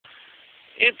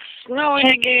It's snowing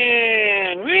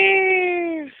again!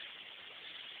 Whee!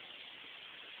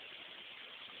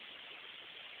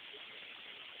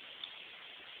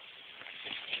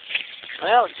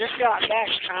 Well, just got back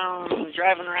from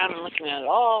driving around and looking at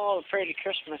all the pretty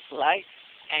Christmas lights,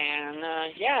 and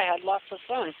yeah, I had lots of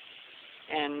fun.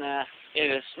 And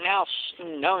it is now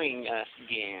snowing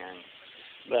again,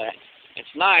 but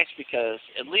it's nice because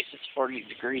at least it's 40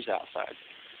 degrees outside,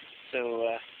 so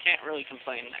can't really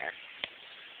complain there.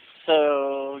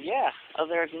 So yeah,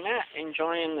 other than that,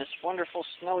 enjoying this wonderful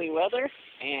snowy weather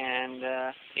and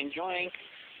enjoying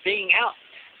being out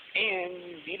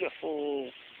in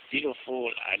beautiful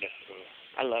Idaho.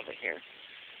 I love it here.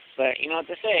 But you know what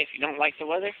they say, if you don't like the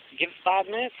weather, give it 5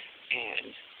 minutes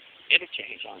and it'll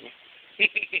change on you.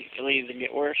 It'll either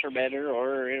get worse or better,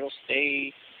 or it'll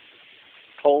stay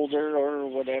colder or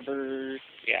whatever.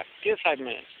 Yeah, give it 5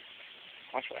 minutes.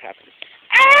 Watch what happens.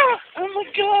 Ah! Oh my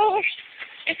gosh!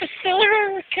 It's a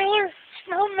serial killer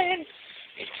snowman.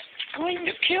 It's going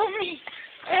to kill me.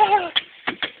 Ah!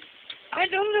 I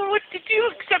don't know what to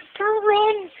do except for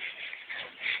run.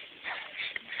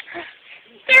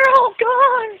 They're all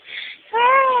gone.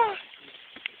 Ah!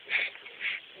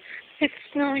 It's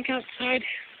snowing outside,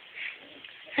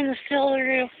 and the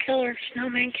serial killer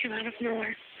snowman came out of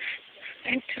nowhere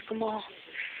and took them all.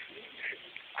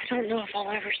 I don't know if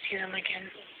I'll ever see them again.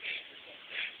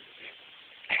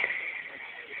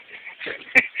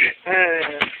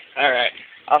 Alright,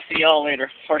 I'll see y'all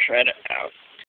later. Horse ride it.